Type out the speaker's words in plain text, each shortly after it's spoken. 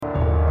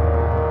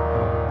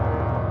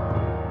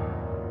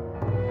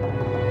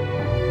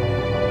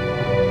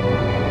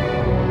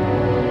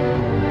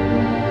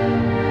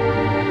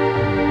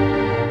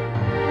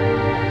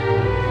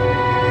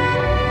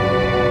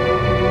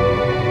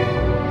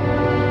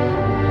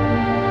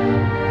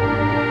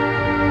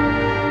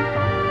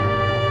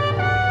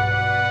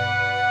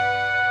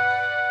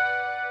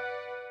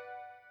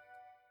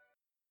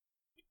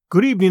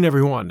Good evening,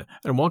 everyone,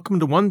 and welcome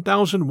to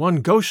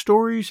 1001 Ghost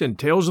Stories and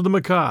Tales of the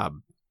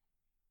Macabre.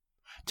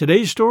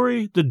 Today's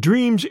story, The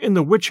Dreams in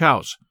the Witch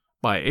House,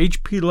 by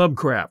H.P.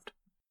 Lovecraft.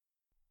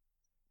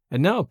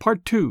 And now,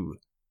 part 2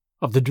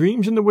 of The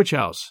Dreams in the Witch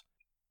House.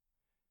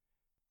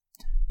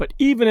 But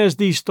even as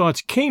these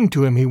thoughts came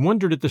to him, he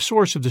wondered at the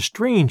source of the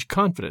strange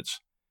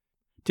confidence.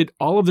 Did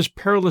all of this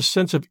perilous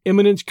sense of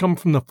imminence come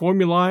from the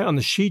formulae on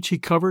the sheets he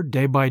covered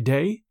day by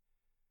day?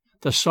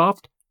 The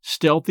soft,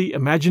 stealthy,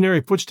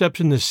 imaginary footsteps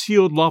in the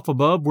sealed loft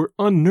above were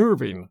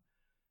unnerving.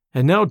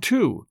 And now,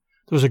 too,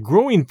 there was a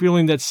growing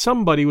feeling that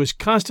somebody was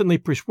constantly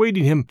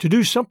persuading him to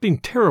do something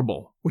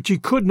terrible, which he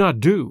could not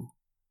do.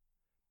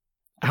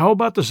 How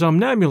about the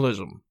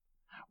somnambulism?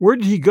 Where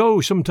did he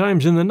go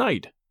sometimes in the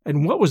night?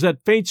 And what was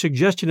that faint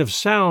suggestion of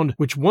sound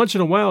which once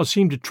in a while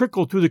seemed to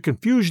trickle through the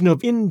confusion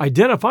of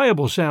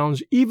unidentifiable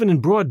sounds even in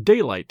broad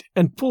daylight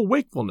and full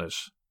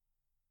wakefulness?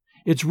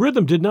 Its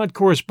rhythm did not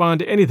correspond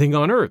to anything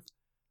on earth,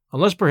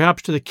 unless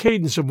perhaps to the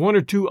cadence of one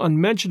or two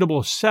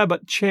unmentionable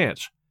Sabbath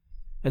chants,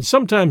 and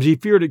sometimes he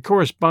feared it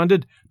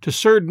corresponded to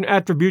certain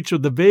attributes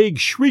of the vague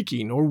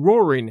shrieking or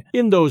roaring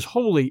in those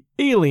wholly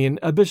alien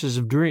abysses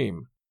of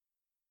dream.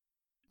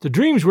 The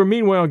dreams were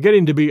meanwhile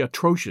getting to be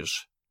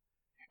atrocious.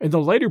 In the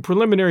later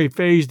preliminary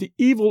phase, the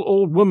evil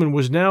old woman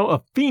was now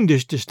of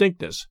fiendish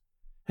distinctness,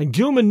 and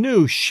Gilman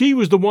knew she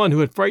was the one who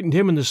had frightened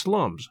him in the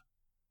slums.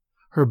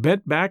 Her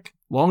bent back,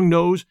 long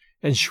nose,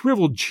 and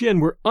shriveled chin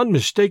were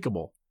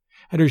unmistakable,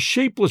 and her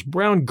shapeless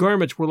brown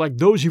garments were like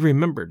those he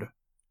remembered.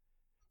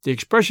 The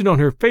expression on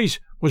her face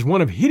was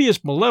one of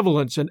hideous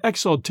malevolence and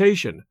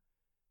exultation,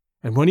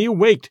 and when he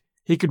awaked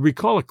he could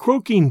recall a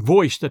croaking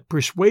voice that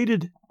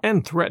persuaded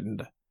and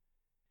threatened.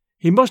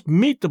 He must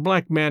meet the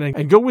black man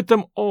and go with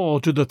them all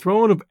to the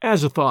throne of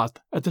Azathoth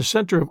at the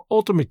center of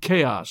ultimate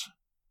chaos.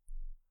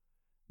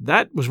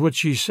 That was what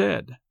she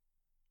said.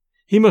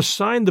 He must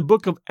sign the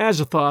book of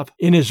Azathoth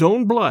in his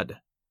own blood,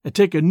 and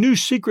take a new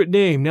secret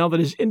name now that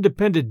his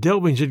independent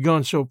delvings had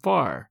gone so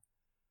far.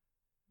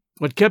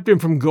 What kept him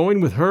from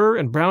going with her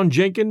and Brown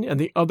Jenkin and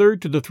the other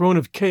to the throne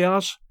of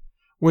chaos,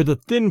 where the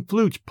thin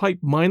flutes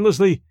piped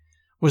mindlessly,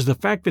 was the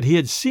fact that he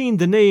had seen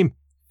the name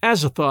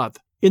Azathoth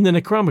in the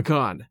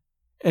Necronomicon,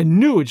 and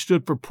knew it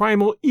stood for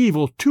primal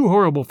evil too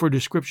horrible for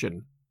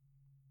description.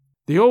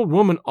 The old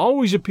woman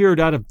always appeared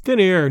out of thin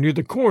air near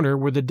the corner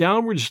where the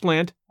downward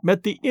slant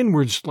met the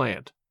inward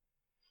slant.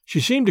 She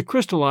seemed to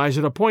crystallize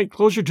at a point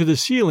closer to the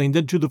ceiling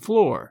than to the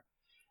floor,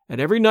 and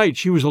every night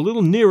she was a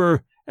little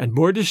nearer and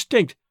more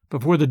distinct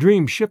before the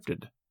dream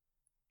shifted.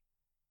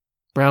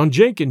 Brown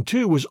Jenkin,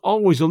 too, was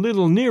always a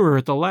little nearer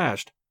at the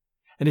last,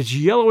 and its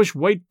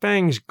yellowish-white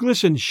fangs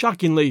glistened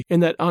shockingly in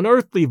that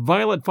unearthly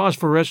violet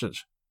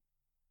phosphorescence.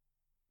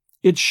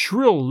 Its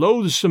shrill,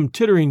 loathsome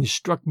tittering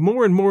struck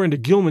more and more into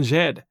Gilman's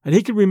head, and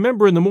he could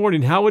remember in the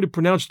morning how it had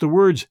pronounced the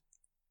words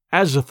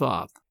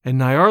Azathoth and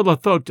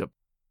Nyarlathotep.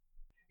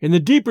 In the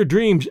deeper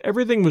dreams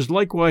everything was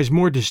likewise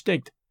more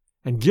distinct,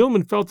 and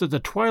Gilman felt that the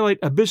twilight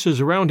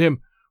abysses around him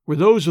were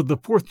those of the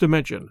fourth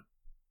dimension.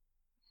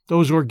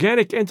 Those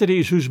organic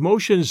entities whose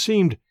motions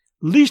seemed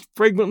least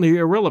fragmently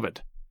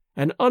irrelevant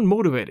and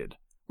unmotivated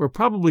were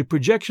probably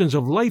projections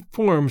of life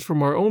forms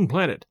from our own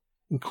planet,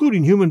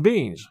 including human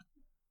beings.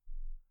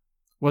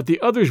 What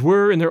the others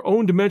were in their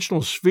own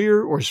dimensional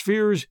sphere or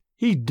spheres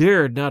he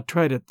dared not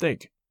try to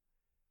think.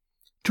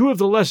 Two of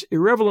the less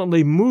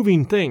irrelevantly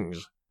moving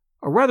things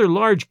are rather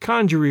large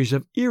congeries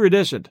of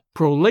iridescent,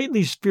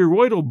 prolately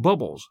spheroidal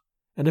bubbles,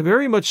 and a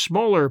very much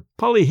smaller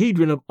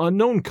polyhedron of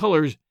unknown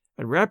colors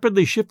and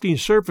rapidly shifting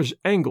surface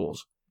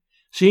angles,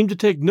 seemed to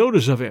take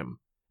notice of him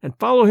and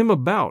follow him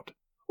about,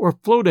 or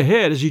float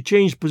ahead as he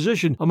changed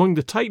position among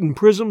the Titan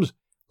prisms,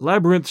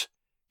 labyrinths,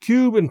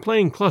 cube and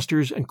plane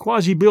clusters, and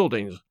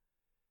quasi-buildings,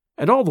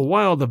 and all the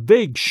while the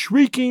vague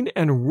shrieking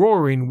and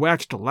roaring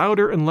waxed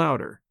louder and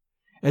louder,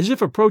 as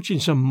if approaching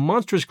some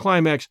monstrous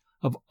climax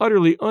of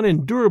utterly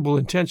unendurable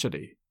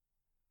intensity.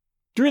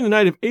 During the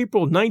night of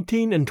April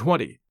 19 and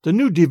 20, the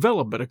new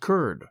development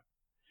occurred.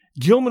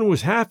 Gilman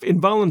was half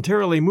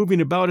involuntarily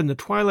moving about in the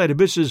twilight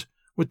abysses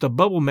with the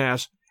bubble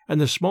mass and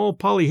the small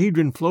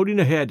polyhedron floating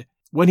ahead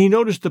when he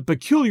noticed the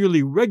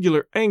peculiarly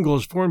regular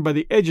angles formed by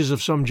the edges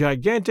of some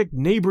gigantic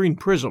neighboring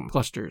prism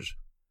clusters.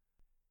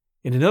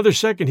 In another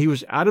second he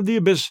was out of the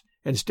abyss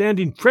and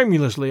standing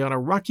tremulously on a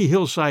rocky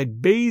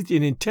hillside bathed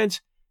in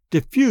intense,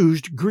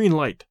 diffused green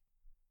light.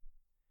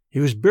 He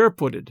was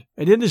barefooted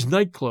and in his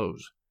night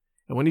clothes,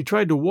 and when he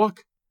tried to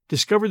walk,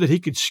 discovered that he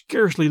could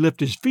scarcely lift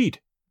his feet.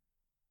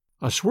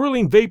 A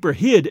swirling vapor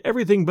hid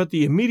everything but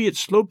the immediate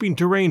sloping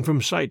terrain from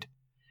sight,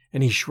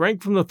 and he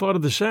shrank from the thought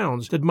of the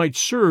sounds that might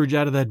surge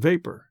out of that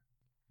vapor.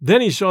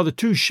 Then he saw the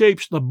two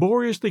shapes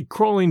laboriously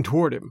crawling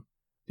toward him,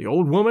 the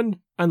old woman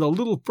and the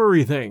little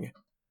furry thing.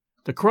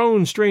 The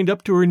crone strained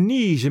up to her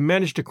knees and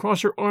managed to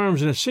cross her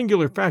arms in a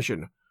singular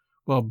fashion,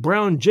 while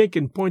Brown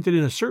Jenkin pointed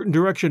in a certain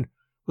direction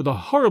with a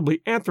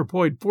horribly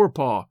anthropoid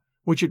forepaw,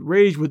 which it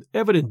raised with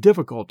evident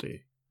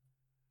difficulty.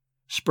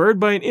 Spurred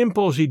by an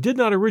impulse he did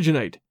not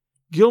originate,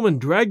 Gilman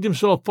dragged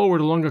himself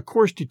forward along a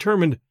course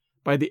determined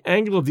by the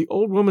angle of the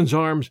old woman's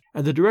arms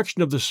and the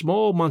direction of the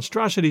small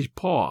monstrosity's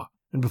paw,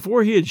 and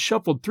before he had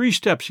shuffled 3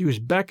 steps he was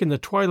back in the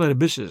twilight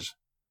abysses.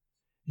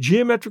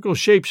 Geometrical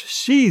shapes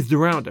seethed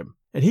around him,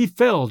 and he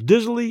fell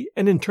dizzily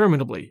and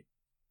interminably.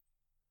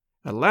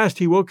 At last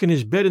he woke in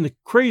his bed in the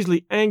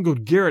crazily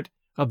angled garret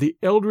of the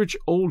eldritch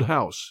old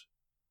house.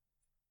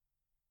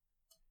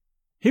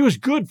 He was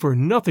good for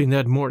nothing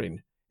that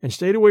morning, and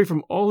stayed away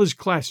from all his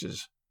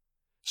classes.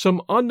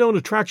 Some unknown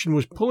attraction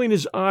was pulling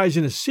his eyes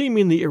in a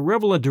seemingly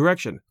irrelevant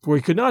direction, for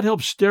he could not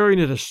help staring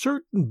at a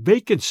certain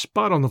vacant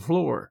spot on the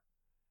floor.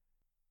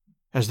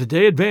 As the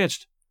day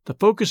advanced, the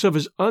focus of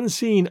his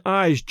unseeing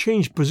eyes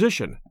changed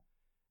position,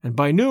 and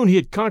by noon he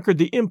had conquered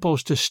the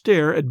impulse to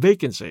stare at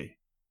vacancy.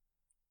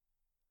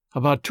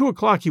 About 2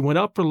 o'clock he went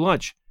out for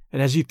lunch,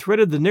 and as he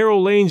threaded the narrow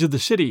lanes of the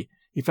city,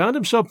 he found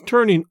himself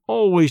turning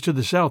always to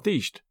the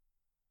southeast.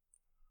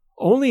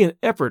 Only an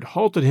effort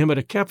halted him at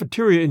a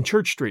cafeteria in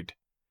Church Street,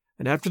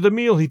 and after the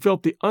meal he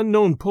felt the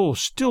unknown pull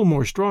still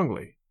more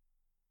strongly.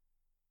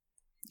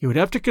 He would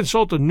have to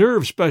consult a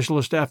nerve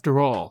specialist after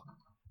all.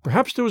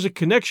 Perhaps there was a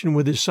connection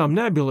with his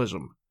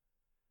somnambulism,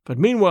 but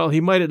meanwhile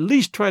he might at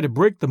least try to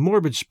break the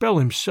morbid spell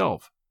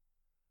himself.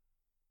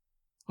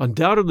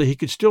 Undoubtedly he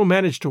could still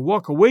manage to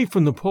walk away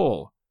from the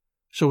pull,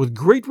 so with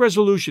great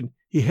resolution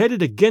he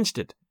headed against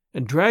it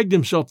and dragged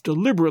himself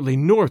deliberately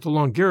north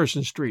along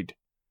Garrison Street.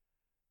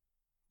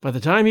 By the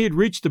time he had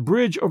reached the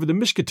bridge over the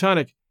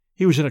Miskatonic,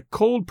 he was in a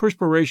cold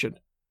perspiration,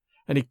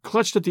 and he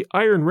clutched at the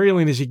iron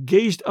railing as he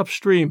gazed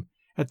upstream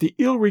at the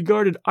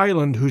ill-regarded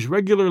island whose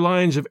regular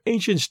lines of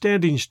ancient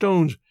standing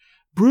stones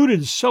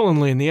brooded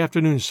sullenly in the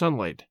afternoon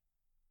sunlight.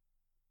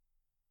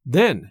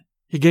 Then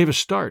he gave a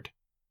start,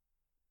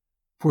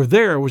 for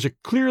there was a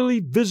clearly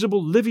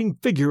visible living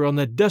figure on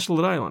that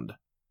desolate island,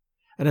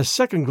 and a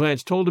second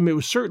glance told him it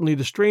was certainly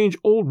the strange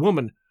old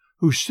woman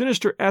whose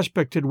sinister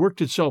aspect had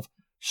worked itself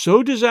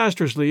so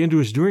disastrously into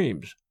his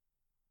dreams.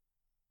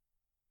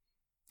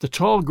 The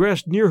tall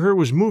grass near her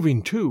was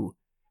moving too,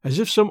 as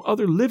if some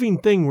other living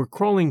thing were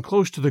crawling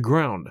close to the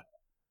ground.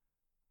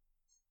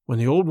 When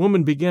the old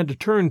woman began to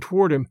turn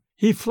toward him,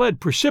 he fled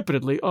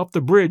precipitately off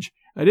the bridge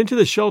and into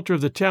the shelter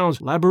of the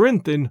town's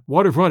labyrinthine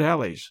waterfront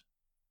alleys.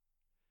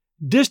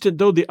 Distant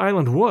though the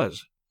island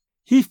was,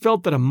 he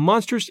felt that a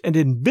monstrous and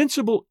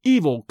invincible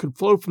evil could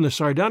flow from the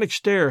sardonic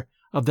stare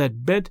of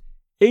that bent,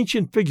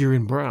 ancient figure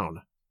in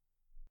brown.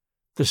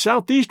 The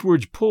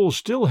southeastwards pull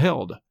still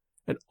held,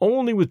 and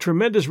only with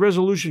tremendous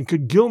resolution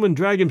could Gilman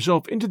drag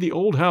himself into the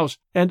old house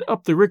and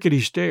up the rickety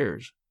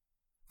stairs.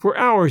 For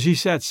hours he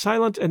sat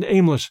silent and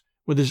aimless,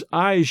 with his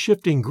eyes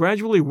shifting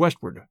gradually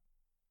westward.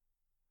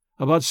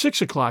 About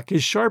 6 o'clock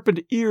his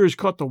sharpened ears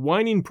caught the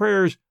whining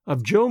prayers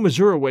of Joe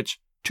Mazurowitz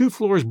 2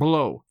 floors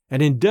below,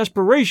 and in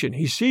desperation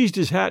he seized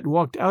his hat and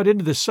walked out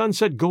into the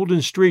sunset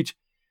golden streets,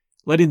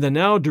 letting the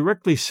now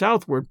directly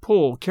southward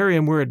pull carry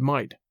him where it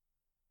might.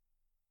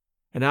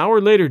 An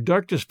hour later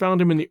darkness found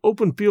him in the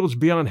open fields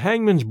beyond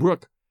Hangman's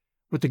Brook,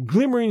 with the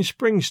glimmering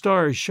spring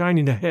stars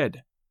shining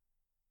ahead.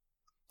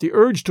 The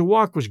urge to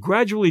walk was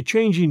gradually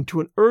changing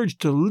to an urge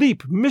to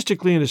leap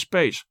mystically into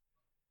space,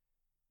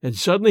 and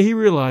suddenly he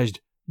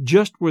realized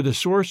just where the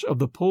source of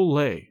the pull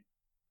lay.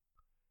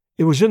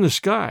 It was in the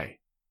sky.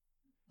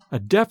 A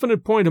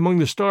definite point among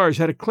the stars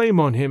had a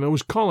claim on him and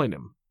was calling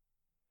him.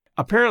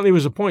 Apparently it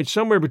was a point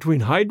somewhere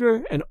between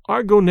Hydra and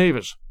Argo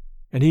Navis,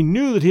 and he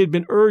knew that he had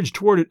been urged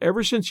toward it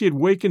ever since he had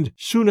wakened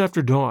soon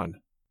after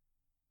dawn.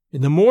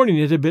 In the morning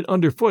it had been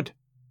underfoot,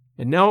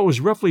 and now it was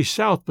roughly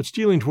south but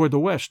stealing toward the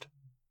west.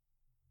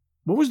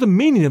 What was the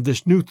meaning of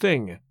this new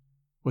thing?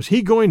 Was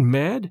he going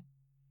mad?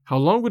 How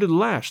long would it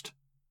last?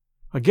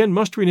 Again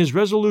mustering his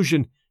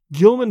resolution,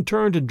 Gilman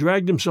turned and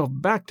dragged himself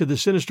back to the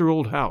sinister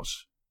old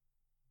house.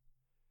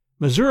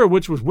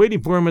 Mazurowitz was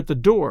waiting for him at the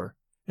door,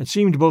 and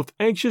seemed both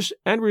anxious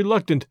and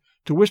reluctant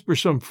to whisper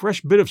some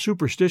fresh bit of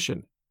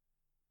superstition.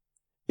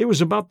 It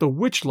was about the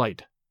witch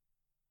light.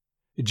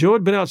 Joe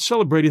had been out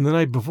celebrating the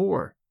night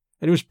before,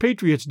 and it was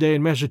Patriots' Day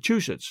in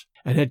Massachusetts,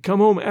 and had come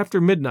home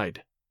after midnight.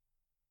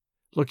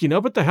 Looking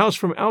up at the house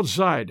from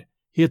outside,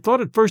 he had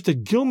thought at first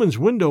that Gilman's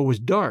window was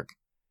dark,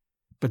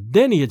 but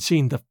then he had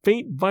seen the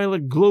faint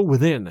violet glow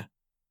within.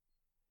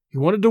 He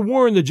wanted to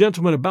warn the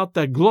gentleman about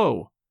that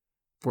glow,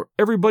 for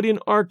everybody in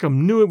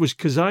Arkham knew it was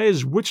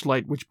Keziah's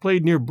witchlight which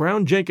played near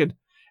Brown Jenkin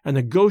and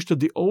the ghost of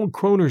the old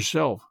crone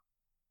herself.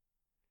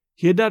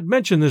 He had not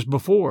mentioned this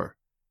before,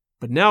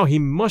 but now he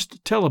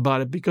must tell about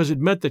it because it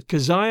meant that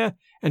Keziah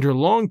and her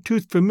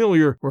long-toothed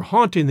familiar were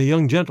haunting the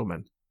young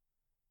gentleman.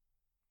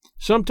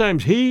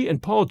 Sometimes he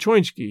and Paul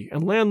Choinsky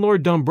and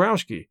landlord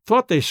Dombrowski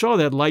thought they saw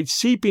that light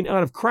seeping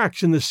out of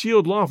cracks in the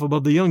sealed loft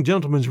above the young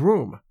gentleman's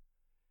room,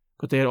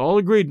 but they had all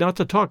agreed not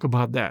to talk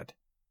about that.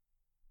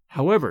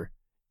 However,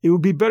 it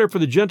would be better for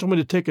the gentleman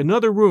to take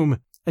another room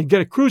and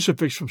get a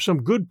crucifix from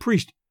some good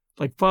priest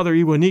like Father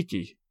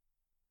Iwaniki.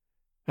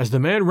 As the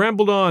man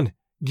rambled on,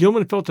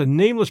 Gilman felt a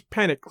nameless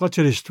panic clutch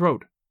at his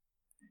throat.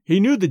 He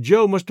knew that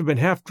Joe must have been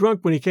half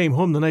drunk when he came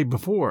home the night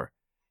before,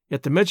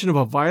 yet the mention of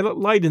a violet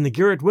light in the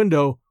garret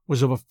window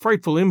was of a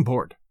frightful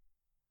import.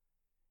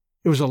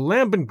 It was a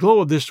lambent glow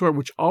of this sort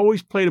which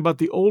always played about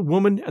the old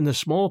woman and the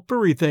small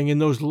furry thing in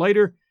those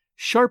lighter,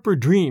 sharper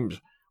dreams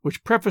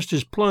which prefaced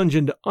his plunge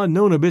into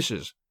unknown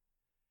abysses,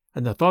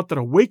 and the thought that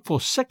a wakeful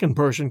second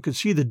person could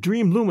see the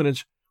dream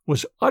luminance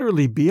was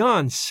utterly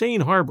beyond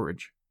sane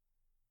harborage.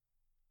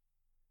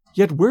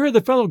 Yet where had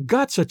the fellow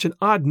got such an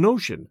odd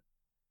notion?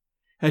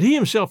 Had he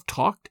himself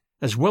talked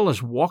as well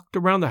as walked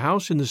around the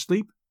house in his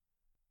sleep?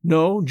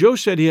 No, Joe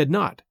said he had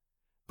not,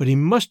 but he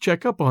must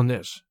check up on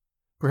this.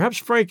 Perhaps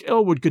Frank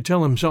Elwood could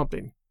tell him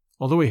something,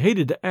 although he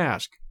hated to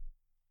ask.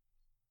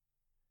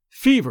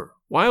 Fever,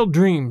 wild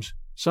dreams,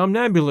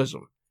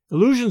 somnambulism,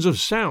 illusions of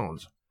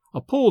sounds,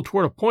 a pull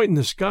toward a point in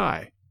the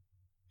sky,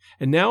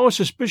 and now a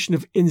suspicion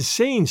of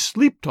insane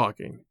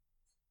sleep-talking.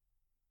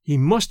 He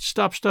must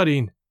stop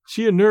studying,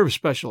 see a nerve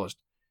specialist,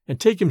 and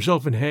take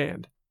himself in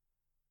hand.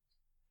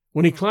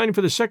 When he climbed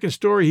for the second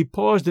story, he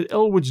paused at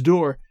Elwood's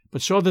door,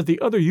 but saw that the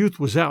other youth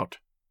was out.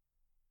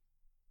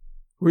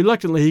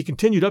 Reluctantly, he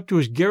continued up to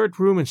his garret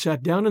room and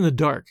sat down in the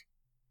dark.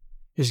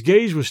 His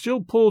gaze was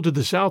still pulled to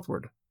the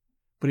southward,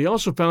 but he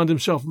also found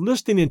himself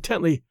listening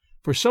intently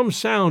for some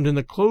sound in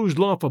the closed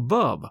loft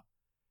above,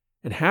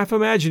 and half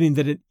imagining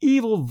that an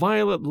evil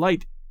violet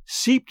light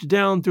seeped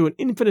down through an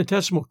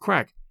infinitesimal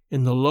crack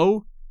in the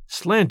low,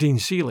 slanting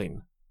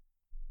ceiling.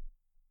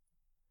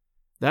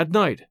 That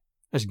night,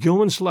 as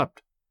Gilman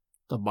slept,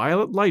 the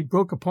violet light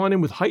broke upon him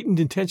with heightened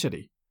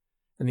intensity,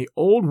 and the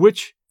old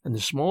witch and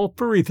the small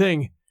furry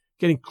thing,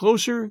 getting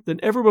closer than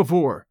ever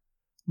before,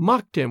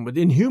 mocked him with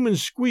inhuman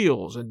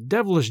squeals and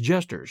devilish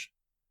gestures.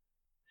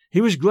 He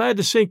was glad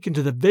to sink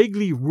into the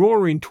vaguely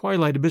roaring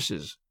twilight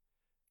abysses,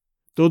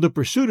 though the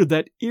pursuit of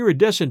that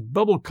iridescent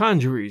bubble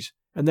congeries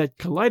and that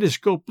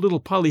kaleidoscope little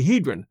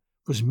polyhedron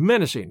was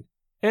menacing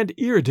and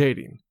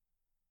irritating.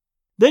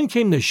 Then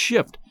came the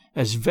shift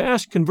as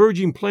vast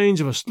converging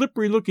planes of a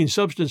slippery-looking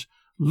substance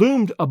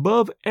loomed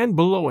above and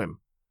below him,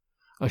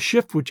 a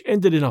shift which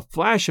ended in a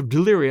flash of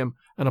delirium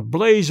and a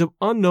blaze of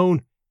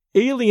unknown,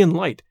 alien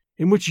light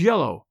in which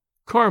yellow,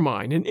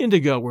 carmine, and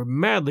indigo were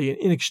madly and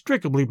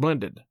inextricably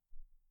blended.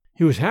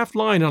 He was half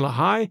lying on a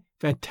high,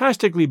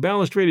 fantastically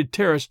balustraded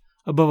terrace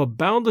above a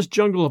boundless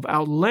jungle of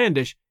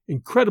outlandish,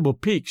 incredible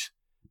peaks,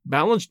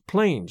 balanced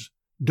plains,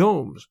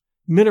 domes,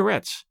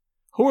 minarets,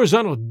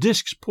 horizontal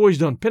discs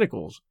poised on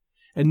pinnacles,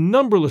 and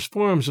numberless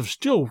forms of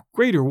still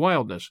greater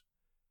wildness,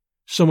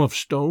 some of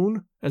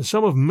stone and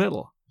some of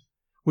metal,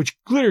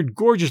 which glittered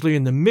gorgeously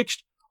in the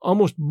mixed,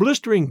 almost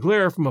blistering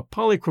glare from a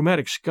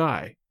polychromatic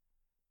sky.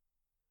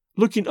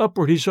 Looking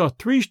upward, he saw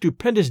 3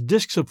 stupendous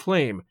discs of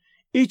flame,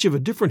 each of a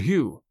different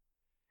hue,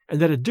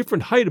 and at a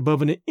different height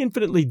above an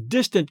infinitely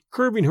distant,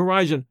 curving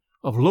horizon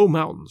of low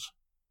mountains.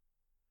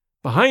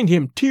 Behind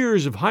him,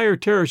 tiers of higher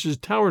terraces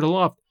towered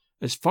aloft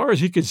as far as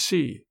he could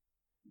see.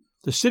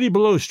 The city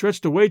below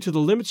stretched away to the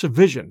limits of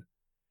vision,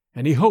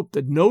 and he hoped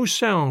that no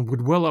sound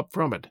would well up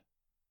from it.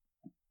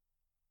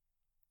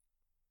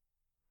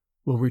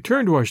 We'll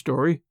return to our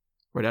story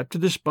right after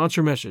this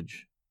sponsor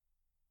message.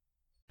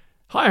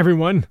 Hi,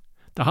 everyone.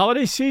 The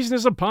holiday season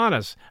is upon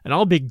us, and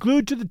I'll be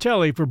glued to the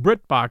telly for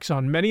BritBox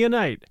on many a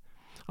night.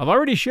 I've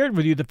already shared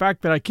with you the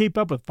fact that I keep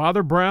up with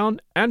Father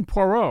Brown and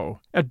Poirot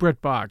at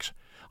BritBox.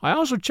 I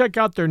also check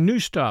out their new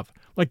stuff,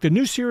 like the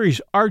new series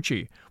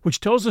Archie,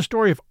 which tells the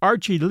story of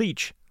Archie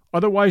Leach,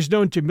 otherwise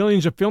known to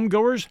millions of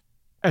filmgoers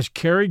as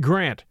Cary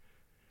Grant.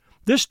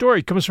 This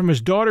story comes from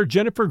his daughter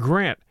Jennifer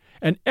Grant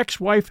and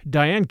ex-wife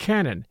Diane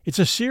Cannon. It's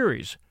a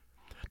series.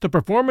 The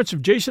performance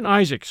of Jason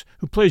Isaacs,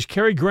 who plays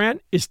Cary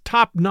Grant, is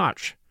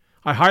top-notch.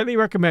 I highly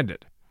recommend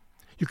it.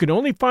 You can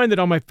only find it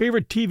on my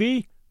favorite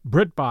TV,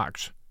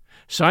 BritBox.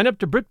 Sign up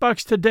to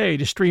BritBox today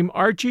to stream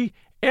Archie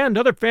and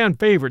other fan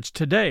favorites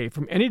today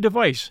from any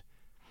device.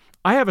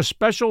 I have a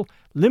special,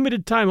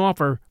 limited-time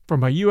offer for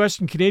my U.S.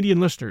 and Canadian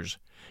listeners.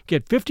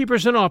 Get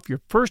 50% off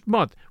your first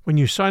month when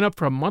you sign up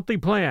for a monthly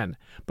plan,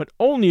 but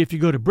only if you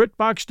go to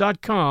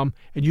BritBox.com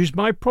and use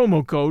my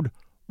promo code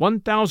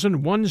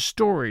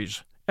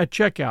 1001stories at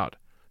checkout.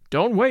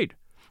 Don't wait.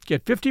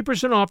 Get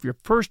 50% off your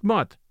first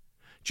month.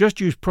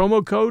 Just use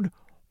promo code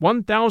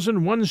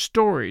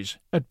 1001stories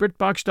at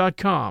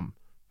BritBox.com.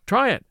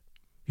 Try it.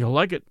 You'll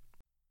like it.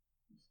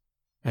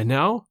 And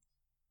now,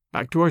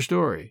 back to our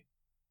story.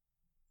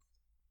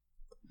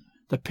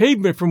 The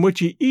pavement from which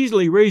he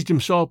easily raised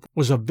himself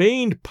was a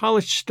veined,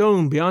 polished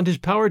stone beyond his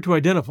power to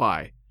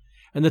identify,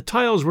 and the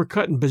tiles were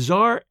cut in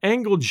bizarre,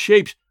 angled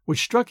shapes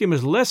which struck him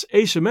as less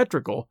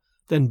asymmetrical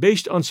than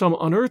based on some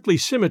unearthly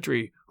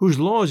symmetry whose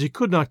laws he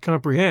could not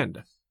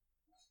comprehend.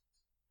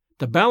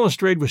 The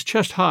balustrade was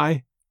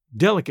chest-high,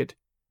 delicate,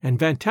 and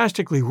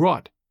fantastically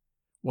wrought,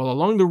 while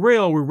along the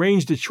rail were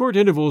ranged at short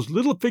intervals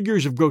little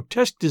figures of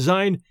grotesque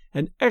design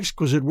and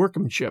exquisite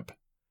workmanship.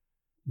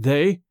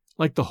 They,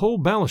 like the whole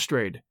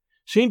balustrade,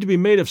 seemed to be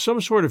made of some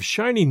sort of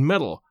shining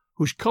metal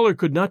whose color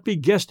could not be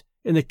guessed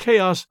in the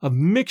chaos of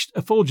mixed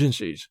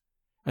effulgencies,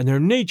 and their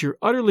nature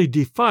utterly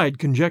defied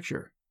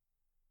conjecture.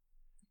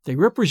 They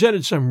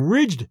represented some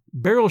ridged,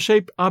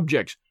 barrel-shaped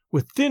objects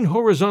with thin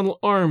horizontal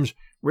arms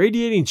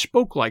radiating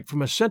spoke-like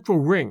from a central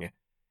ring,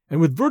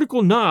 and with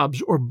vertical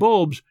knobs or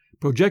bulbs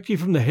projecting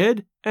from the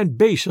head and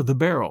base of the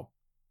barrel.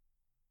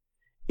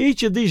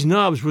 Each of these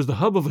knobs was the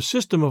hub of a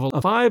system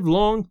of 5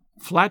 long,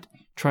 flat,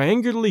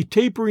 triangularly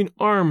tapering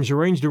arms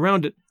arranged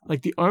around it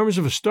like the arms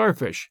of a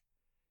starfish,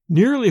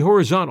 nearly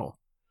horizontal,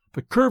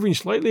 but curving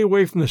slightly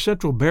away from the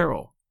central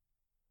barrel.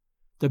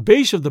 The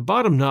base of the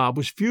bottom knob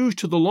was fused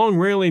to the long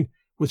railing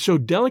with so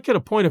delicate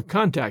a point of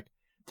contact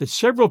that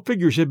several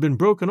figures had been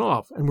broken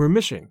off and were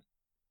missing.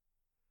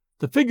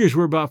 The figures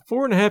were about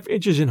 4.5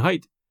 inches in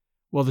height,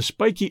 while the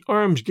spiky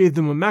arms gave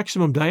them a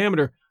maximum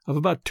diameter of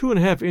about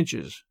 2.5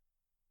 inches.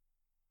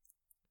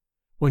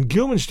 When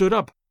Gilman stood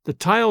up, the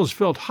tiles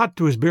felt hot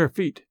to his bare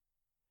feet.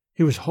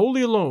 He was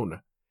wholly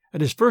alone,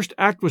 and his first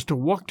act was to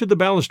walk to the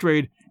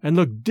balustrade and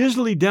look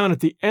dizzily down at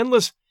the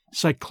endless,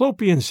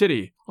 cyclopean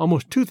city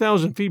almost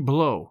 2,000 feet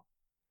below.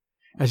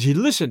 As he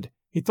listened,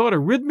 he thought a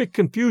rhythmic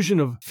confusion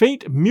of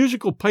faint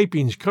musical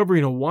pipings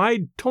covering a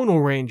wide tonal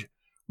range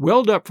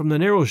welled up from the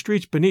narrow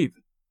streets beneath,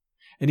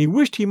 and he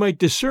wished he might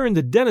discern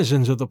the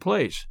denizens of the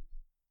place.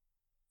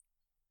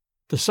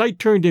 The sight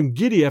turned him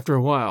giddy after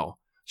a while,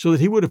 so that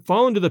he would have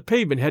fallen to the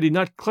pavement had he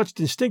not clutched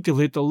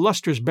instinctively at the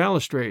lustrous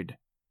balustrade.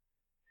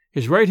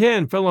 His right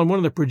hand fell on one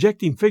of the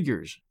projecting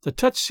figures, the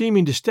touch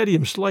seeming to steady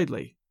him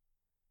slightly.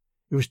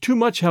 It was too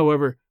much,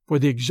 however, for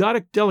the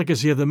exotic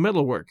delicacy of the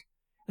metalwork,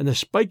 and the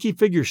spiky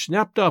figure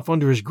snapped off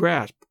under his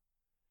grasp.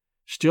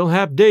 Still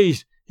half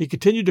dazed, he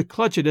continued to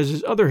clutch it as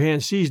his other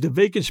hand seized a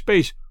vacant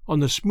space on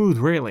the smooth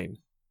railing.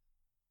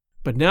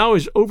 But now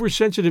his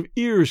oversensitive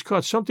ears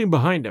caught something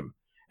behind him,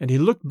 and he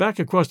looked back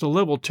across the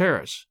level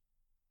terrace.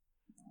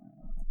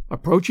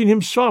 Approaching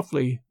him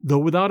softly, though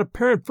without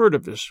apparent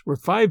furtiveness, were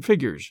 5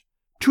 figures,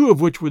 2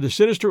 of which were the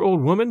sinister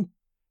old woman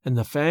and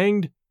the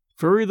fanged,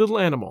 furry little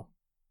animal.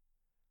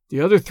 The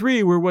other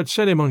 3 were what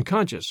sent him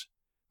unconscious,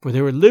 for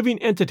they were living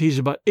entities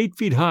about 8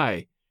 feet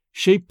high,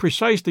 shaped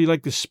precisely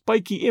like the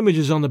spiky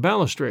images on the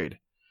balustrade,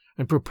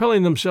 and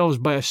propelling themselves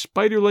by a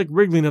spider-like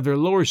wriggling of their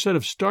lower set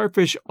of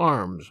starfish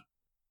arms.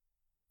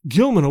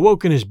 Gilman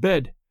awoke in his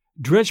bed,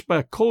 drenched by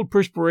a cold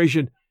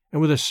perspiration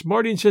and with a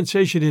smarting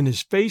sensation in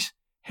his face,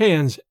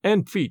 hands,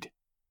 and feet.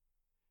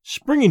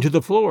 Springing to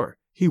the floor,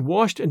 he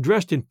washed and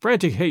dressed in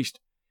frantic haste,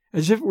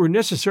 as if it were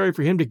necessary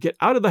for him to get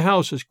out of the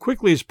house as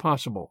quickly as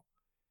possible.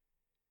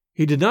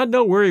 He did not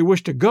know where he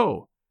wished to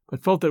go,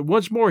 but felt that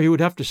once more he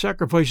would have to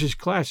sacrifice his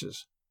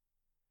classes.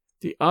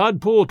 The odd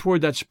pull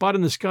toward that spot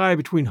in the sky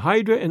between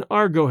Hydra and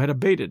Argo had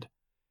abated,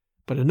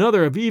 but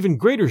another of even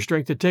greater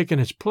strength had taken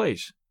its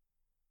place.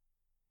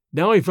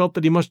 Now he felt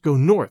that he must go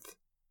north,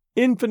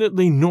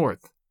 infinitely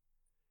north.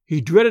 He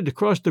dreaded to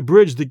cross the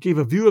bridge that gave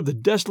a view of the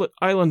desolate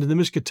island in the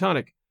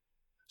Miskatonic,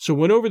 so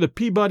went over the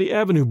Peabody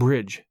Avenue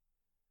Bridge.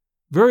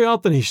 Very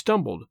often he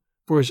stumbled,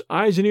 for his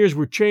eyes and ears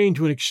were chained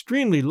to an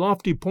extremely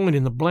lofty point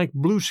in the blank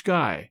blue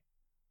sky.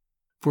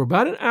 For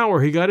about an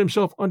hour he got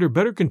himself under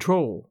better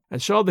control,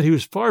 and saw that he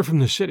was far from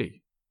the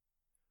city.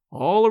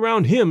 All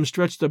around him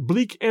stretched the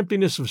bleak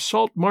emptiness of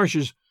salt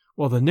marshes,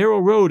 while the narrow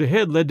road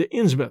ahead led to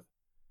Innsmouth,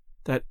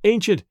 that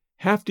ancient,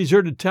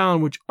 half-deserted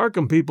town which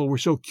Arkham people were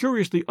so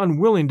curiously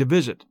unwilling to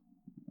visit.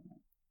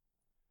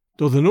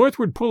 Though the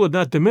northward pull had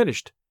not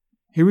diminished,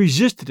 he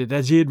resisted it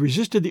as he had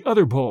resisted the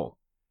other pull,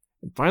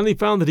 and finally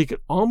found that he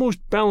could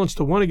almost balance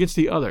the one against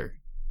the other.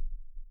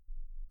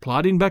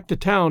 Plodding back to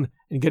town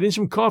and getting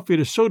some coffee at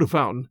a soda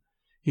fountain,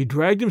 he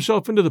dragged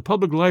himself into the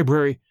public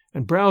library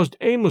and browsed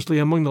aimlessly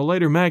among the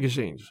lighter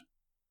magazines.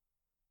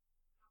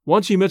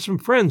 Once he met some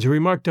friends who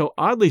remarked how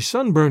oddly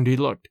sunburned he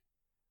looked,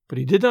 but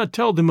he did not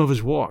tell them of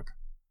his walk.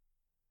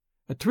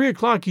 At 3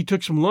 o'clock he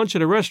took some lunch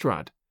at a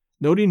restaurant,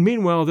 noting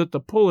meanwhile that the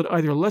pull had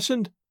either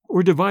lessened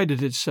or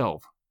divided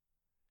itself.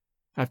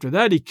 After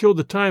that he killed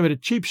the time at a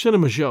cheap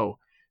cinema show,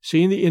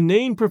 seeing the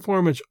inane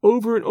performance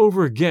over and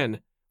over again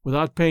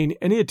without paying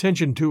any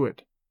attention to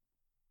it.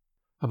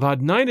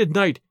 About 9 at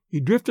night he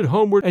drifted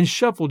homeward and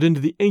shuffled into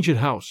the ancient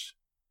house.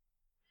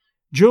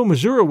 Joe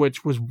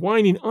Mazurowitz was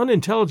whining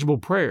unintelligible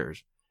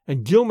prayers,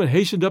 and Gilman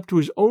hastened up to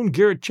his own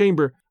garret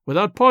chamber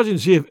without pausing to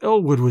see if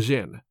Elwood was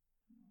in.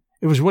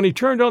 It was when he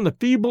turned on the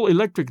feeble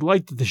electric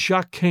light that the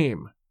shock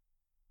came.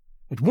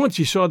 At once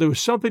he saw there was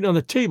something on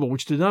the table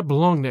which did not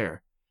belong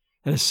there,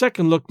 and a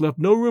second look left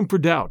no room for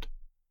doubt.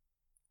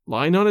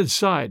 Lying on its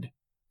side,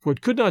 for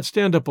it could not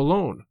stand up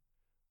alone,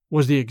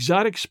 was the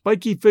exotic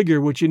spiky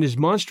figure which in his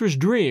monstrous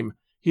dream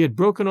he had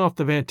broken off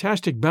the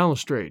fantastic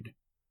balustrade.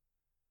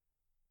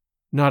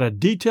 Not a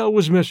detail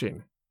was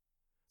missing.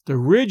 The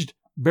ridged,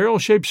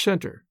 barrel-shaped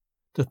center,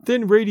 the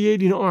thin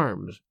radiating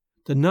arms,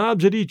 the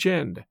knobs at each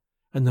end,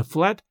 and the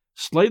flat,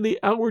 slightly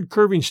outward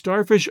curving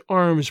starfish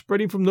arms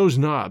spreading from those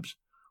knobs,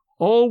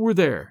 all were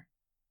there.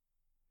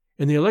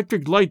 In the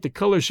electric light the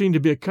color seemed to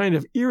be a kind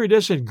of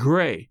iridescent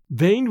gray,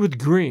 veined with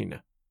green,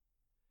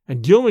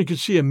 and Gilman could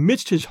see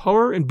amidst his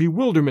horror and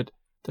bewilderment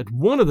that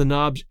one of the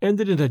knobs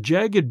ended in a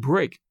jagged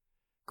break,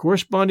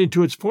 corresponding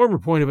to its former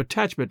point of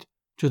attachment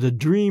to the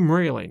dream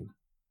railing.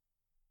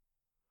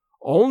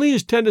 Only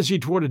his tendency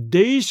toward a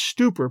dazed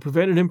stupor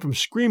prevented him from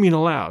screaming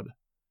aloud.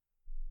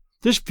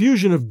 This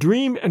fusion of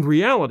dream and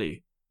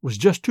reality was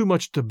just too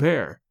much to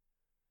bear.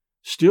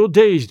 Still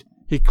dazed,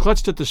 He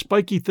clutched at the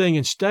spiky thing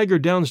and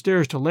staggered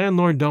downstairs to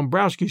landlord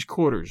Dombrowski's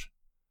quarters.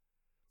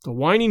 The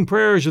whining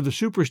prayers of the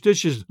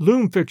superstitious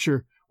loom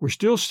fixture were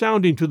still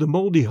sounding through the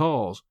moldy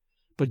halls,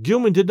 but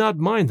Gilman did not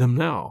mind them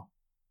now.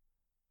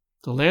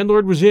 The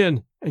landlord was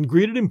in and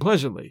greeted him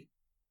pleasantly.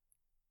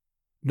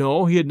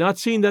 No, he had not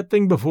seen that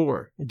thing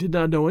before and did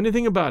not know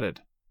anything about it.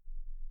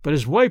 But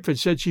his wife had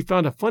said she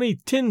found a funny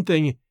tin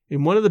thing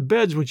in one of the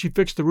beds when she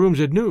fixed the rooms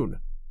at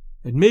noon,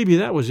 and maybe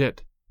that was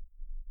it.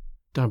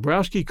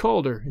 Dombrowski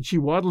called her, and she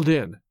waddled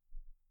in.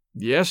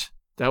 Yes,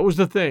 that was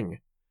the thing.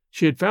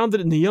 She had found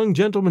it in the young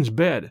gentleman's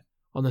bed,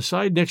 on the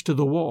side next to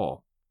the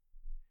wall.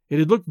 It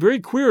had looked very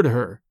queer to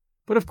her,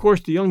 but of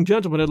course the young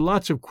gentleman had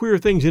lots of queer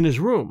things in his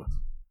room,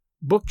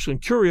 books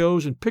and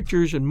curios and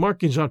pictures and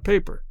markings on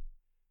paper.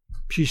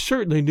 She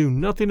certainly knew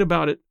nothing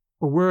about it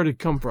or where it had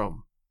come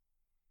from.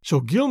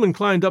 So Gilman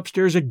climbed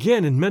upstairs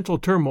again in mental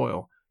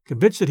turmoil,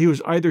 convinced that he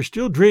was either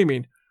still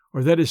dreaming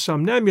or that his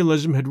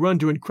somnambulism had run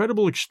to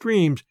incredible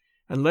extremes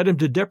and led him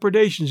to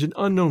depredations in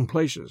unknown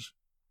places.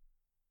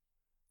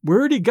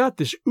 Where had he got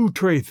this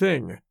outre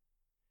thing?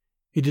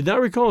 He did not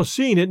recall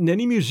seeing it in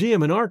any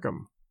museum in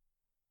Arkham.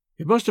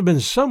 It must have been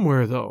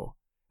somewhere, though,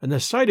 and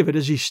the sight of it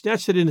as he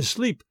snatched it in his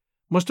sleep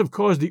must have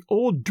caused the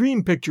old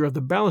dream picture of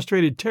the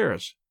balustraded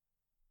terrace.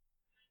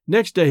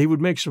 Next day he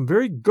would make some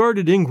very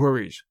guarded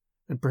inquiries,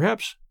 and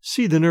perhaps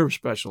see the nerve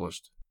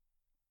specialist.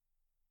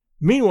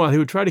 Meanwhile he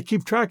would try to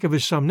keep track of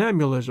his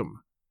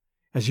somnambulism.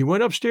 As he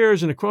went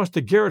upstairs and across the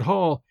garret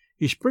hall,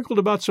 he sprinkled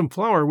about some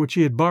flour which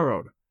he had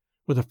borrowed,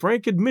 with a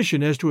frank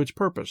admission as to its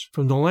purpose,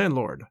 from the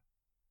landlord.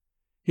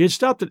 He had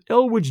stopped at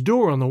Elwood's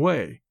door on the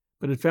way,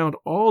 but had found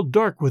all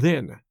dark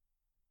within.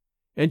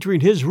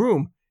 Entering his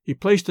room, he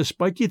placed the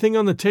spiky thing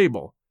on the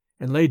table,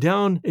 and lay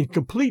down in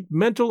complete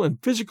mental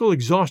and physical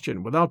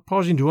exhaustion without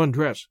pausing to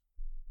undress.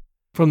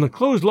 From the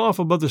closed loft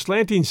above the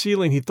slanting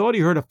ceiling he thought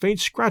he heard a faint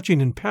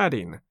scratching and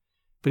padding,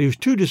 but he was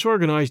too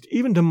disorganized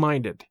even to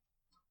mind it.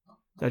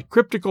 That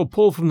cryptical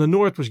pull from the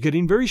north was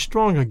getting very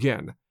strong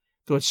again,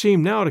 though it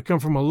seemed now to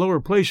come from a lower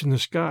place in the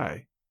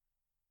sky.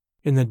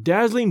 In the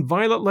dazzling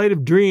violet light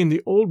of dream,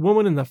 the old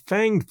woman and the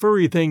fanged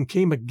furry thing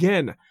came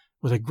again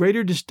with a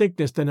greater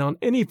distinctness than on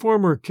any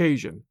former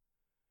occasion.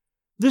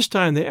 This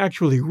time they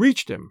actually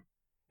reached him,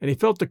 and he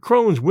felt the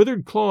crone's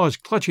withered claws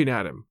clutching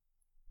at him.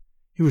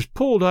 He was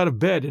pulled out of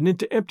bed and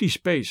into empty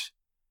space,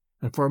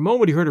 and for a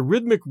moment he heard a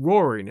rhythmic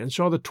roaring and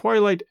saw the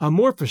twilight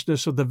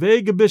amorphousness of the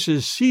vague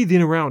abysses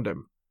seething around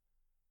him.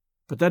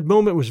 But that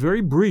moment was very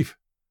brief,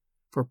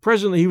 for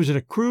presently he was in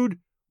a crude,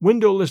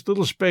 windowless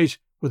little space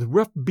with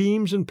rough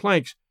beams and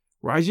planks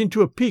rising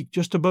to a peak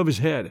just above his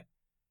head,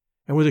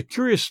 and with a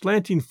curious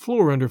slanting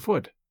floor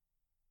underfoot.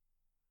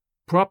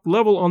 Propped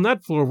level on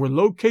that floor were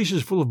low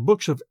cases full of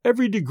books of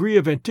every degree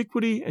of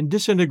antiquity and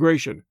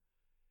disintegration,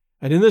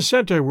 and in the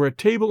center were a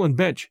table and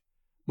bench,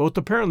 both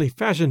apparently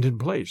fastened in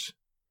place.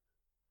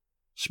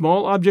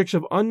 Small objects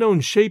of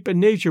unknown shape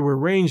and nature were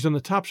ranged on the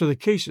tops of the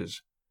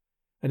cases,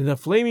 and in the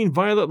flaming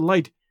violet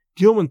light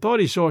Gilman thought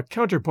he saw a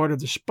counterpart of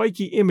the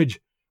spiky image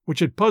which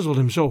had puzzled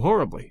him so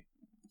horribly.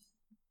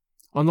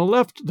 On the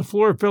left the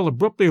floor fell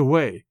abruptly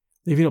away,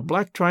 leaving a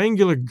black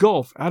triangular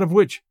gulf out of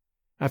which,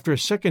 after a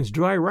second's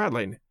dry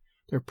rattling,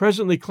 there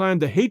presently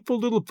climbed the hateful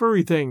little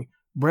furry thing,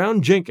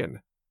 Brown Jenkin,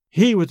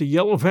 he with the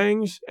yellow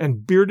fangs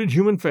and bearded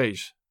human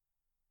face.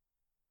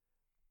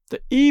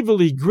 The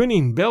evilly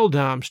grinning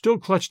beldam still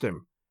clutched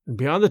him, and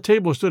beyond the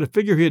table stood a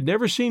figure he had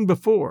never seen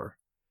before,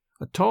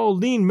 a tall,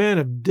 lean man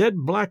of dead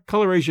black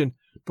coloration,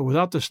 but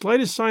without the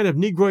slightest sign of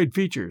negroid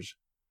features,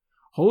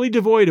 wholly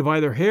devoid of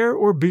either hair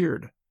or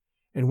beard,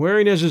 and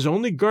wearing as his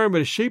only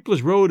garment a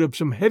shapeless robe of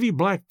some heavy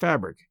black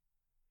fabric.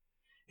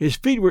 His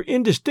feet were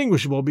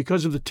indistinguishable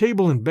because of the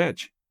table and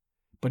bench,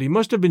 but he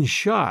must have been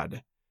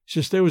shod,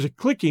 since there was a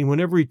clicking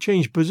whenever he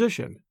changed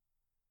position.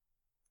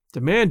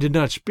 The man did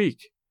not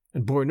speak,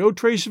 and bore no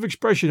trace of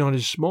expression on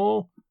his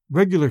small,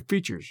 regular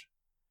features.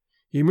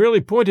 He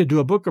merely pointed to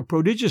a book of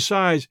prodigious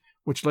size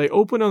which lay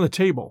open on the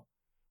table,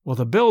 while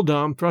the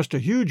beldam thrust a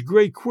huge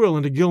gray quill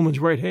into Gilman's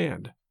right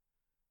hand.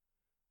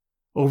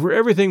 Over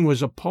everything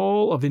was a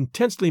pall of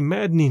intensely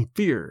maddening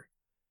fear,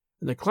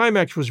 and the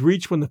climax was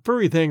reached when the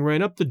furry thing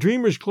ran up the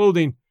dreamer's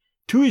clothing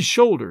to his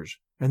shoulders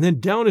and then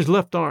down his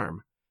left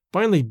arm,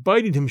 finally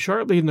biting him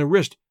sharply in the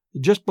wrist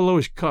just below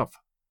his cuff.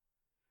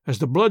 As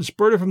the blood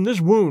spurted from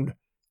this wound,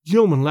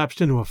 Gilman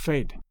lapsed into a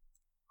faint.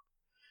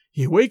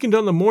 He awakened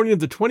on the morning of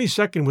the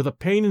 22nd with a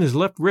pain in his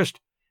left wrist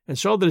and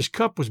saw that his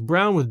cuff was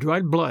brown with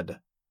dried blood.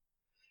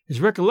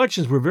 His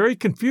recollections were very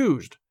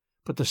confused,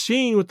 but the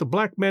scene with the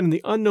black man in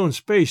the unknown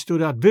space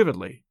stood out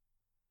vividly.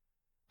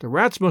 The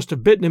rats must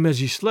have bitten him as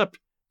he slept,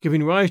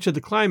 giving rise to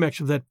the climax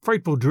of that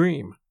frightful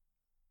dream.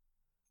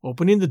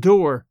 Opening the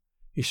door,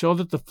 he saw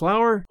that the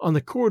floor on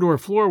the corridor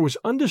floor was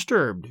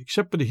undisturbed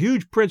except for the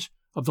huge prints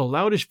of the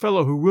loutish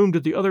fellow who roomed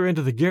at the other end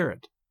of the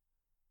garret.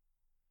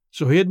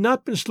 So he had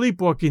not been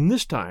sleepwalking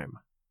this time.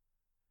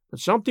 But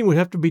something would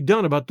have to be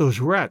done about those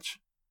rats.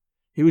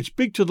 He would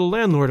speak to the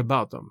landlord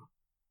about them.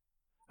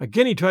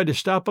 Again he tried to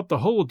stop up the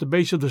hole at the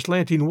base of the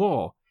slanting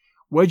wall,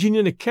 wedging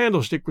in a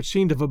candlestick which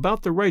seemed of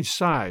about the right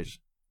size.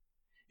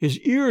 His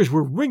ears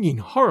were ringing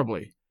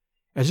horribly,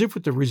 as if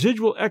with the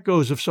residual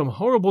echoes of some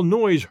horrible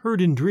noise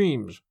heard in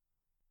dreams.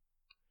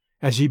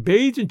 As he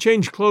bathed and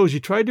changed clothes,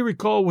 he tried to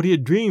recall what he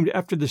had dreamed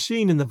after the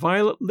scene in the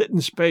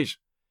violet-lit space,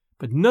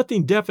 but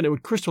nothing definite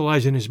would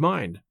crystallize in his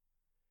mind.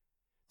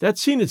 That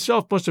scene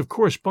itself must have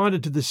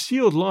corresponded to the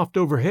sealed loft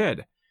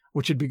overhead,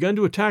 which had begun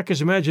to attack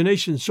his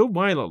imagination so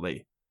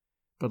violently,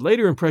 but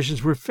later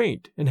impressions were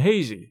faint and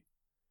hazy.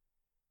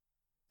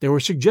 There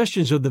were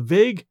suggestions of the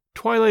vague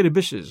twilight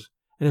abysses,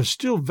 and of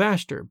still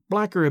vaster,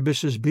 blacker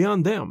abysses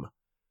beyond them,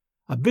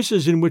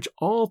 abysses in which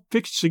all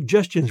fixed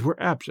suggestions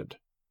were absent.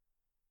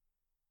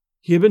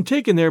 He had been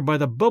taken there by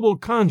the bubble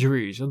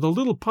congeries of the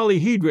little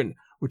polyhedron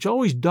which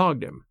always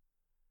dogged him,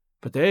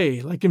 but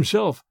they, like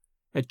himself,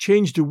 had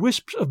changed to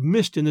wisps of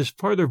mist in this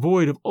farther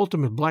void of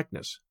ultimate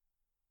blackness.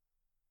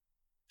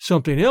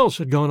 Something else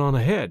had gone on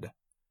ahead,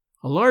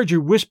 a larger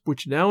wisp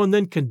which now and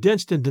then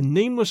condensed into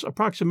nameless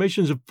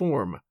approximations of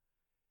form,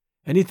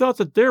 and he thought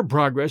that their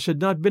progress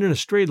had not been in a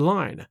straight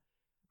line,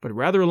 but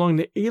rather along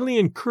the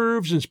alien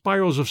curves and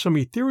spirals of some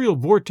ethereal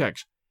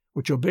vortex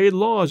which obeyed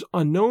laws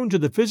unknown to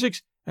the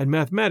physics and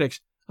mathematics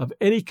of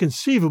any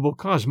conceivable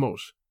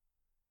cosmos.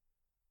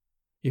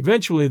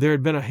 Eventually there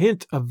had been a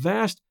hint of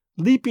vast,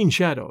 leaping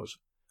shadows,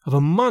 of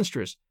a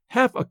monstrous,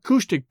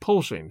 half-acoustic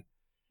pulsing,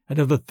 and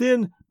of the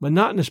thin,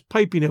 monotonous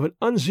piping of an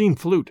unseen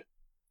flute.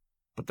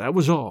 But that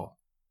was all.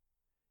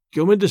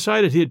 Gilman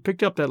decided he had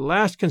picked up that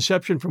last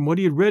conception from what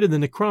he had read in the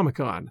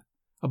Necronomicon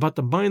about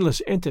the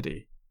mindless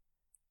entity,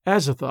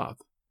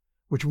 Azathoth,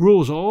 which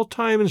rules all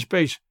time and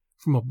space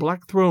from a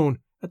black throne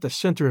at the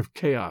center of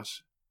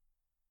chaos.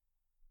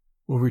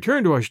 We'll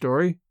return to our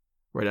story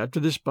right after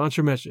this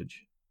sponsor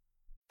message.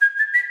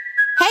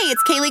 Hey,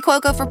 it's Kaylee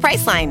Cuoco for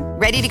Priceline.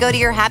 Ready to go to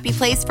your happy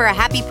place for a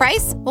happy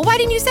price? Well, why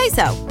didn't you say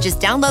so? Just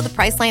download the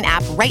Priceline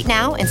app right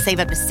now and save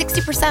up to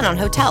 60% on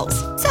hotels.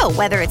 So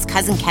whether it's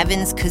Cousin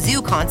Kevin's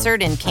Kazoo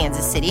Concert in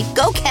Kansas City,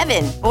 go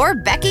Kevin, or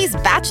Becky's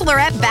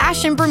Bachelorette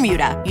Bash in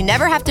Bermuda, you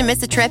never have to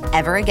miss a trip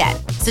ever again.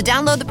 So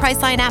download the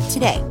Priceline app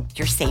today.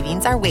 Your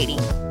savings are waiting.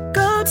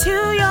 Go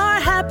to your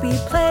happy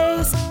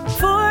place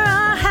for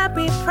a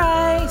happy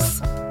price.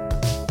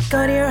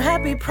 Go to your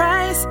happy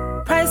price,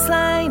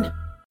 Priceline.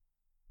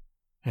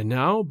 And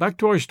now, back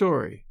to our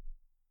story.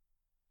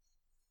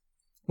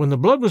 When the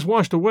blood was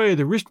washed away,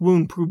 the wrist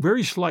wound proved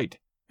very slight,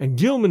 and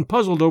Gilman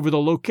puzzled over the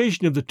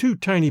location of the 2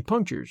 tiny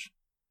punctures.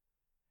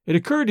 It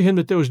occurred to him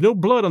that there was no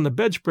blood on the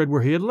bedspread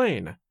where he had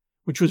lain,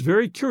 which was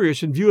very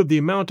curious in view of the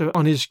amount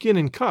on his skin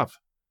and cuff.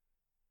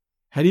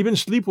 Had he been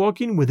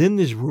sleepwalking within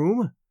this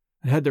room,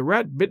 and had the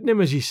rat bitten him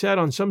as he sat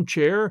on some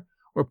chair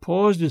or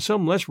paused in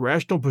some less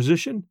rational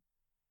position?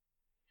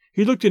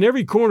 He looked in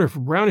every corner for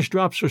brownish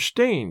drops or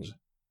stains,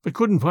 but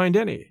couldn't find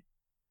any.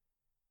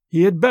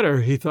 He had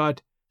better, he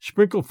thought,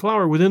 sprinkle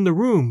flour within the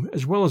room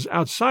as well as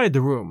outside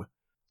the room,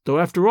 though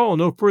after all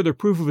no further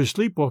proof of his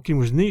sleepwalking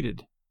was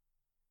needed.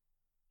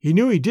 He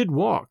knew he did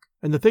walk,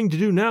 and the thing to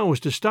do now was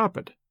to stop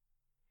it.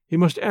 He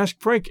must ask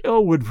Frank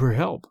Elwood for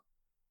help.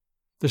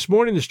 This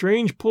morning the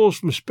strange pulls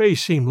from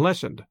space seemed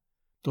lessened,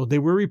 though they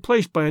were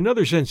replaced by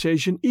another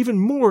sensation even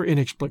more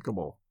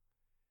inexplicable.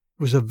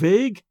 It was a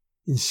vague,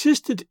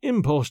 insistent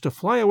impulse to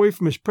fly away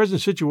from his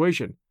present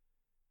situation,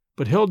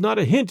 but held not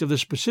a hint of the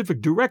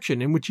specific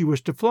direction in which he was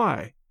to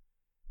fly.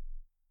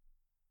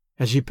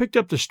 As he picked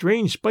up the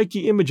strange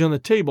spiky image on the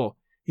table,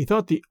 he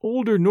thought the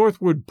older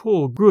northward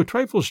pull grew a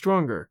trifle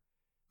stronger,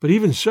 but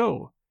even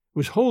so, it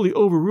was wholly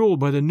overruled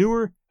by the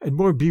newer and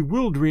more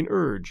bewildering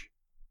urge.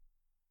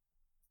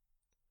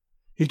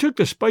 He took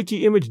the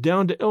spiky image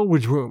down to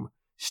Elwood's room,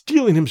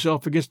 steeling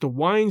himself against the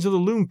whines of the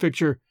loom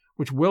fixture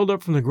which welled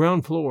up from the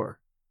ground floor.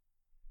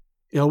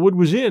 Elwood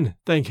was in,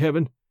 thank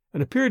heaven,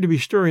 and appeared to be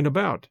stirring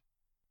about.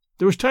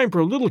 There was time for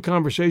a little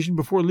conversation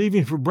before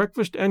leaving for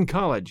breakfast and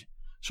college,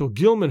 so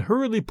Gilman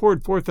hurriedly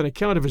poured forth an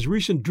account of his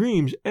recent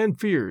dreams and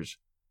fears.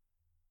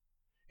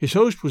 His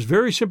host was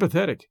very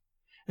sympathetic,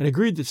 and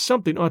agreed that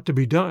something ought to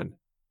be done.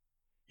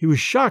 He was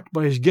shocked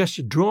by his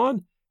guest's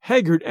drawn,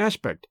 haggard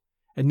aspect,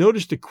 and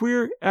noticed the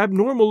queer,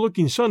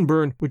 abnormal-looking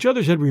sunburn which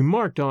others had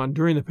remarked on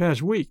during the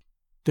past week.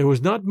 There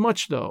was not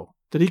much, though,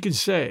 that he could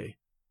say.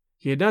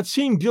 He had not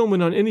seen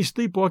Gilman on any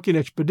sleepwalking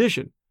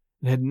expedition,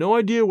 and had no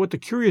idea what the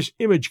curious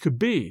image could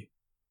be.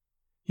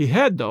 He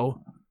had,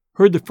 though,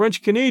 heard the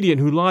French-Canadian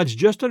who lodged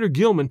just under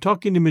Gilman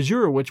talking to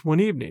Mezurowitz one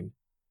evening.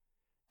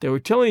 They were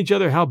telling each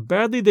other how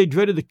badly they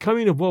dreaded the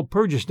coming of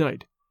Walpurgis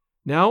night,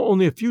 now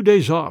only a few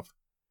days off,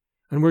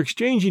 and were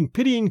exchanging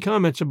pitying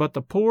comments about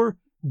the poor,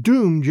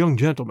 doomed young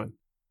gentleman.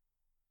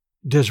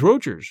 Des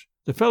Rochers,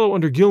 the fellow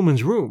under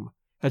Gilman's room,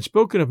 had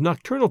spoken of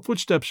nocturnal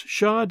footsteps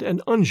shod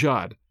and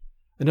unshod,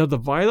 and of the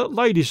violet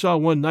light he saw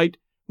one night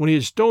when he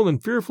had stolen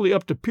fearfully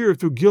up to peer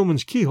through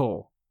Gilman's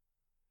keyhole.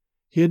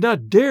 He had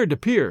not dared to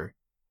peer,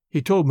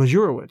 he told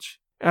Mezurowitz,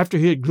 after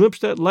he had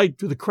glimpsed that light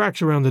through the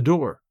cracks around the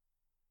door.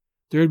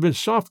 There had been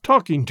soft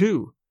talking,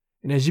 too,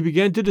 and as he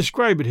began to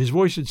describe it, his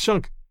voice had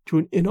sunk to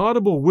an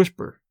inaudible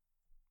whisper.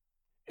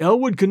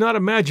 Elwood could not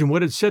imagine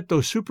what had set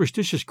those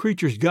superstitious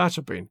creatures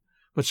gossiping,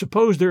 but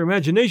supposed their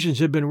imaginations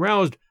had been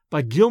roused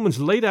by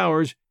Gilman's late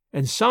hours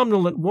and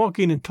somnolent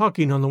walking and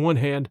talking on the one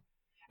hand,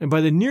 and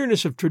by the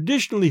nearness of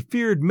traditionally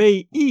feared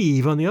May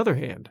Eve on the other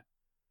hand.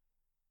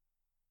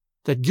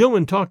 That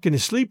Gilman talked in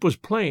his sleep was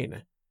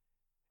plain,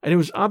 and it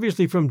was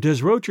obviously from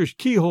Desrocher's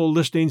keyhole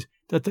listenings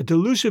that the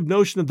delusive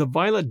notion of the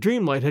violet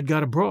dreamlight had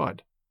got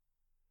abroad.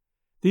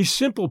 These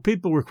simple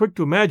people were quick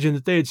to imagine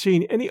that they had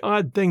seen any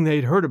odd thing they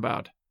had heard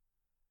about.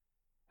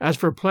 As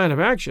for a plan of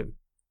action,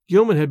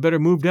 Gilman had better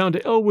move down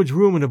to Elwood's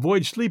room and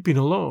avoid sleeping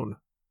alone.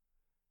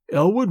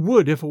 Elwood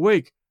would, if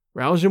awake,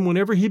 rouse him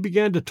whenever he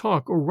began to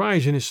talk or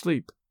rise in his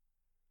sleep.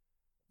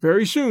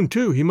 Very soon,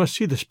 too, he must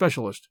see the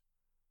specialist.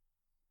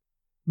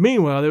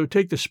 Meanwhile, they would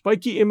take the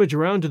spiky image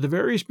around to the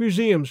various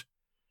museums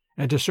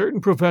and to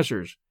certain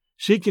professors,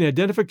 seeking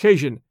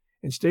identification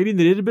and stating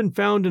that it had been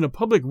found in a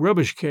public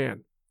rubbish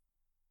can.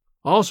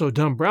 Also,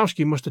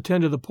 Dombrowski must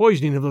attend to the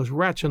poisoning of those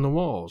rats in the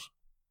walls.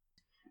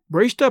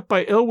 Braced up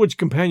by Elwood's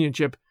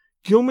companionship,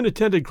 Gilman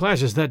attended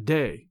classes that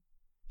day.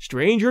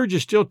 Strange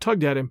urges still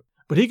tugged at him,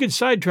 but he could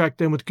sidetrack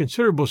them with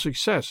considerable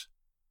success.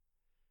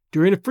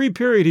 During a free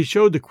period, he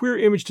showed the queer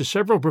image to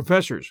several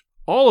professors,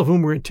 all of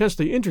whom were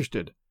intensely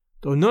interested,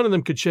 though none of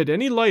them could shed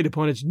any light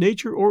upon its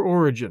nature or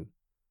origin.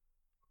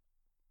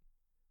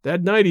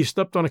 That night he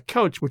slept on a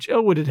couch which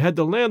Elwood had had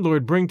the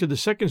landlord bring to the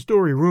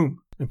second-story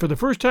room, and for the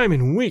first time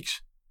in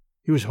weeks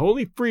he was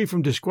wholly free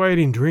from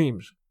disquieting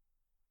dreams.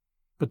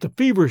 But the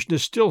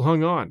feverishness still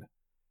hung on,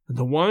 and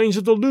the whines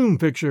of the loom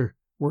fixer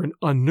were an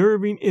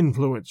unnerving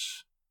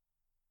influence.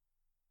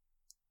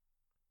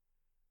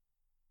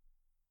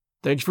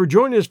 Thanks for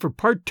joining us for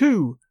Part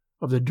 2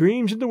 of The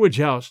Dreams in the Witch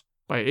House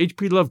by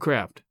H.P.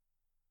 Lovecraft.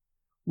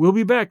 We'll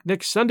be back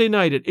next Sunday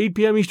night at 8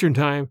 p.m. Eastern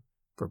Time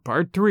for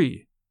Part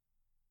 3.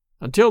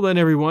 Until then,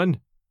 everyone,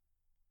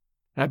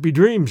 happy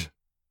dreams.